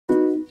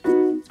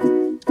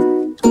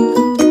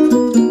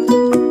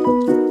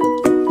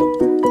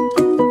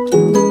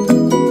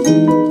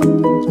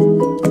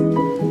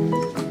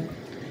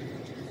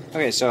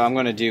Okay, so I'm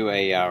going to do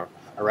a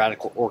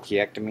radical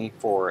orchiectomy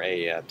for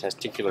a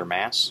testicular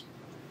mass.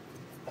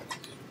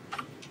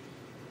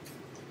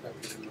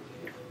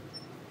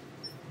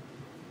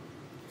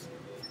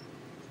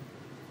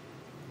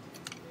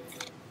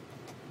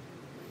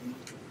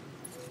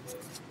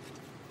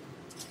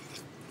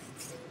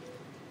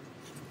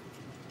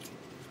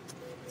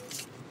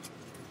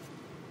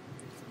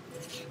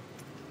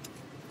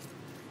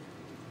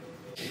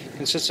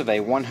 Consists of a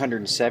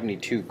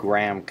 172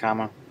 gram,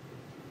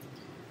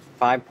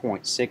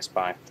 5.6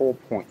 by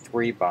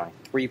 4.3 by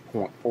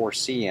 3.4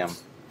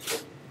 cm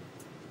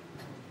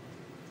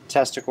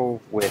testicle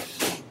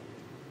with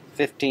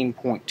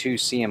 15.2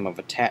 cm of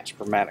attached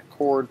spermatic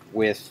cord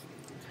with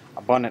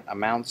abundant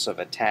amounts of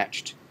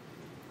attached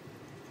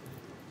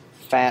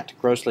fat,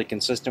 grossly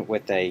consistent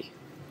with a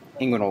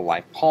inguinal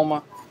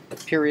lipoma.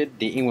 Period.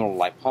 The inguinal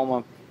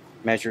lipoma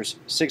measures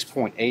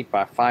 6.8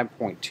 by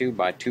 5.2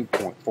 by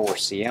 2.4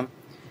 cm.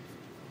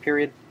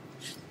 Period.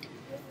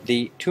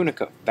 The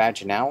tunica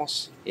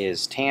vaginalis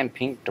is tan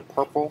pink to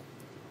purple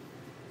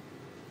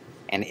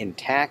and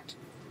intact.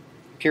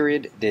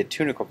 Period. The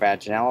tunica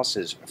vaginalis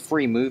is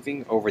free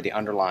moving over the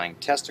underlying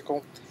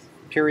testicle.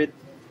 Period.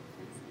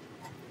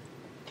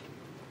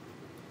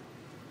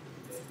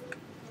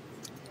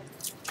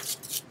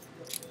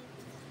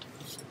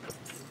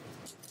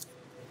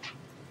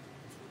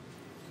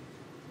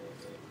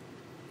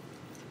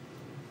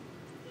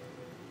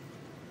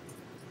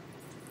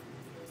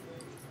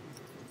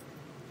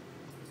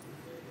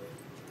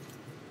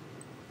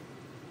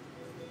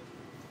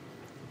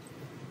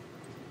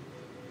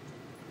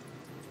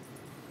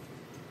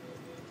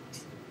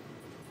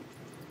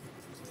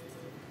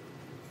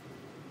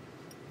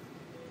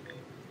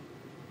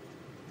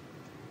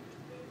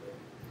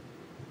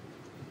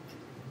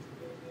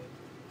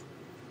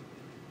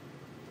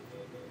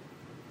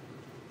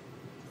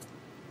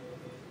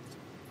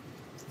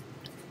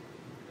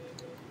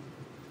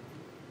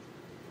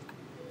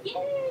 Yay,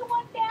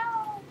 one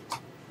down.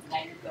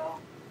 There you go.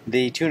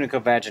 The tunica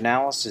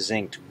vaginalis is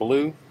inked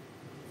blue.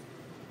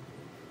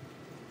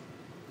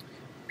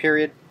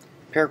 Period.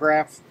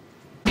 Paragraph.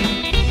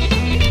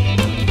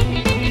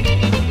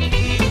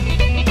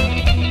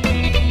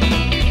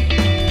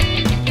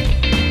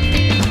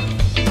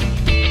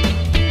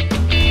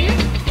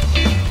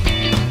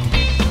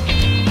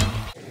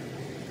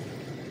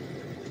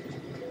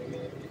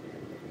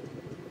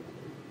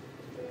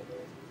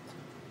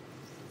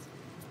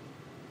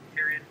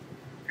 Period.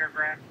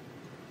 Paragraph.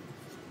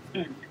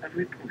 End of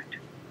report.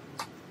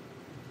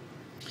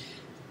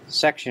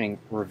 Sectioning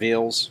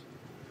reveals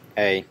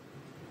a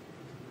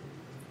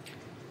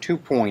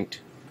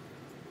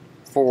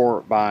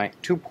 2.4 by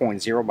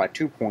 2.0 by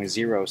 2.0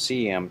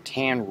 cm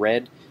tan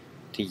red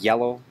to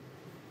yellow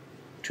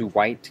to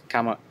white,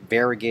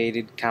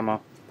 variegated,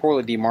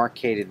 poorly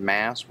demarcated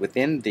mass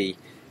within the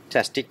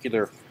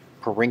testicular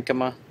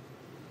parenchyma,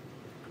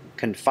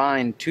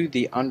 confined to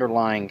the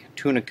underlying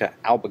tunica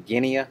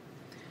albuginea.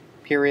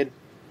 Period.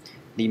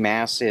 The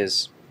mass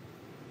is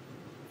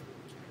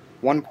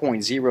 1.0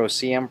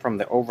 cm from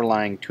the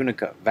overlying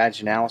tunica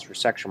vaginalis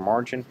resection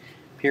margin.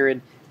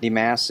 Period. The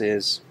mass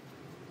is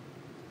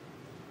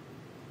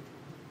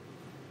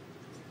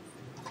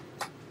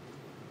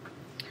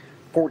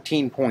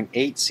 14.8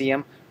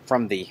 cm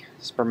from the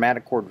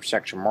spermatocord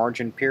resection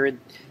margin. Period.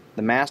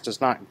 The mass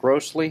does not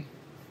grossly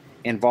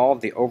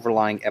involve the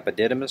overlying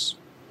epididymis.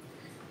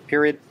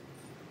 Period.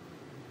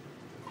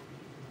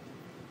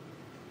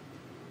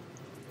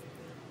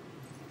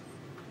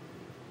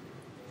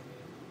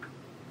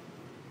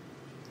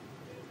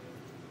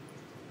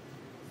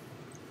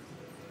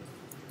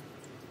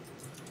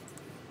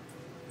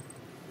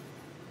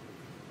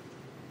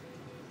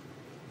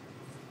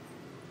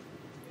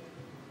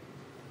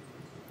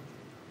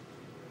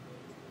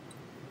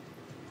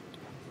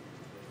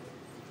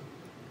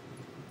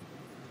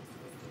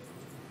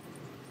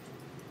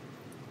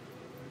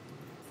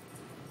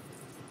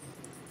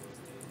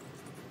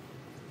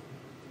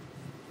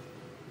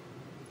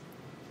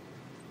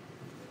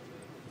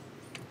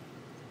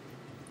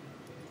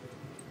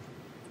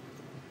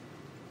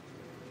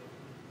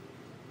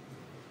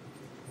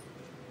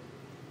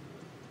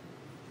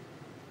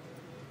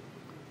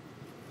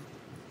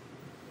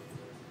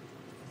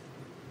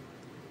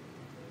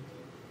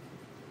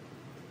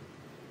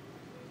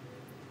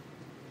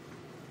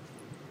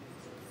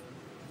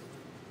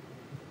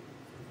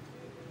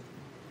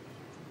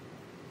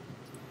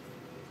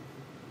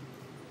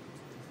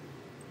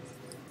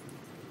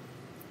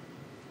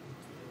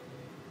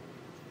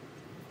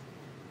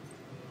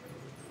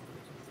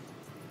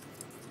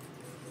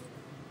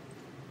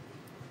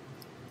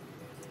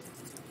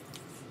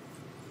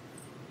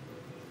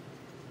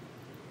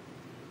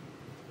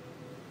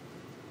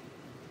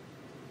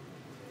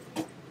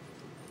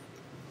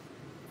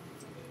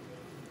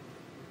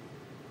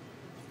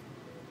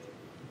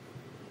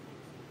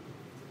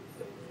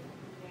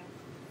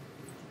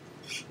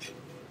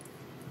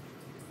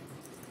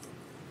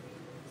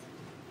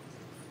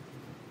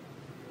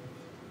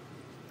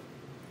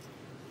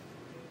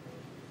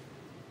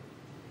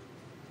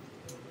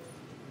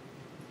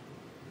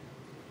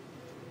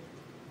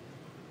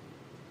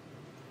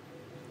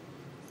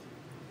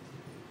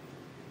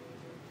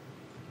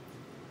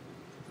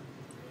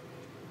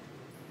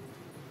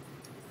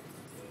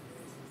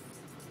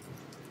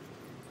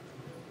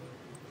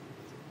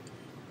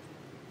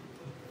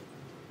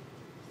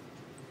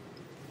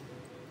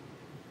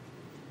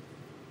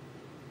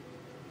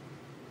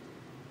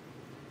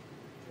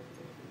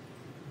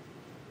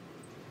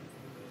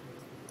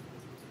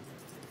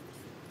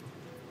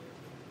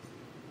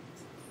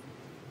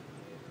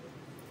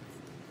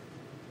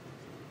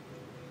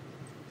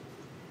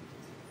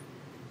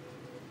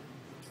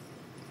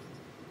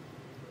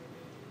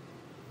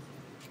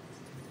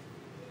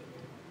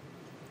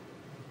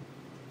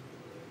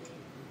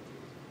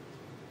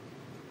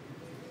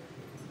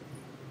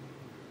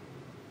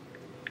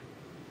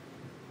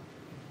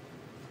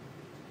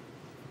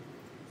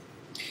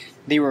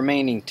 The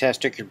remaining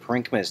testicular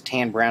parenchyma is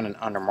tan brown and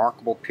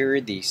unremarkable.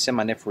 Period. The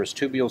seminiferous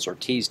tubules are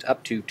teased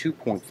up to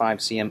 2.5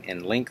 cm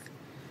in length.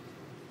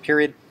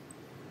 Period.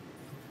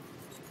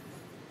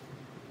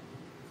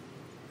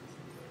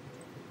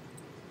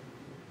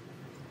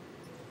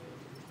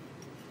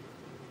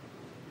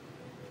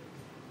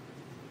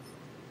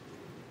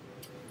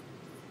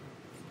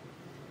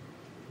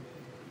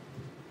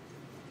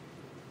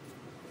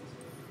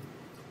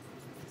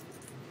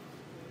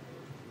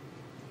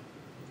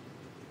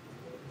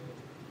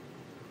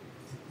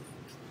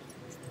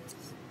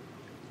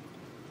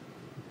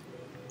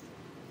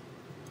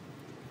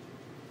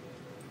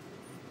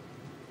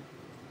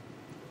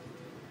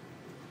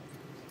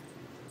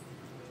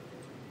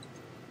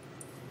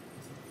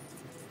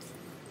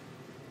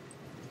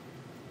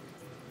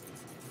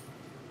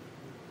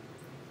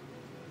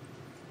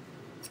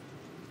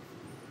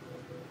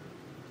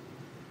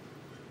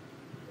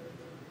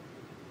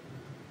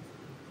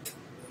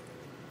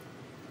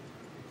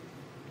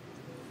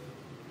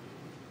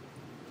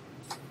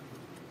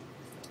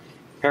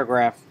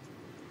 Paragraph.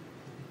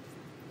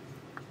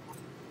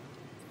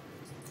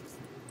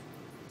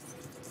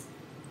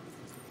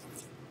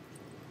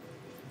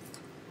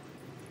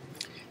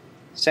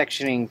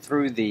 Sectioning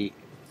through the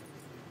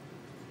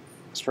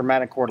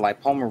spermatochord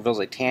lipoma reveals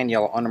a tan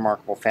yellow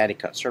unremarkable fatty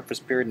cut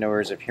surface. Period. No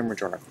areas of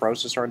hemorrhage or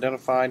necrosis are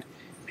identified.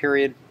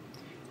 Period.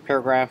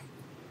 Paragraph.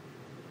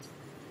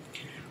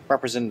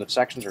 Representative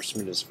sections are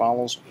submitted as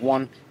follows.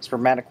 1.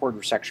 Spermatochord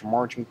resection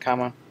margin,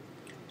 comma.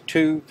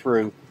 2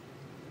 through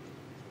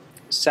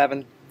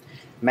 7.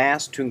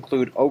 Mass to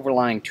include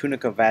overlying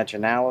tunica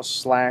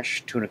vaginalis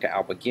 / tunica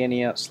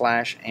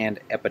albuginea / and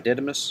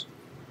epididymis,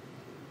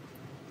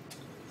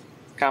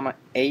 comma.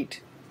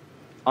 8.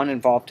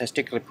 Uninvolved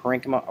testicular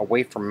parenchyma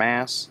away from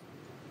mass.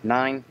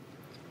 9.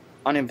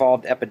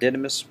 Uninvolved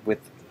epididymis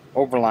with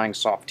overlying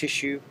soft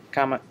tissue,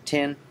 comma.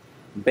 10.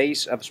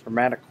 Base of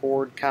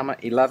spermatochord, comma.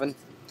 11.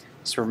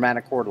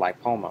 Spermatochord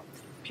lipoma.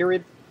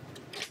 Period.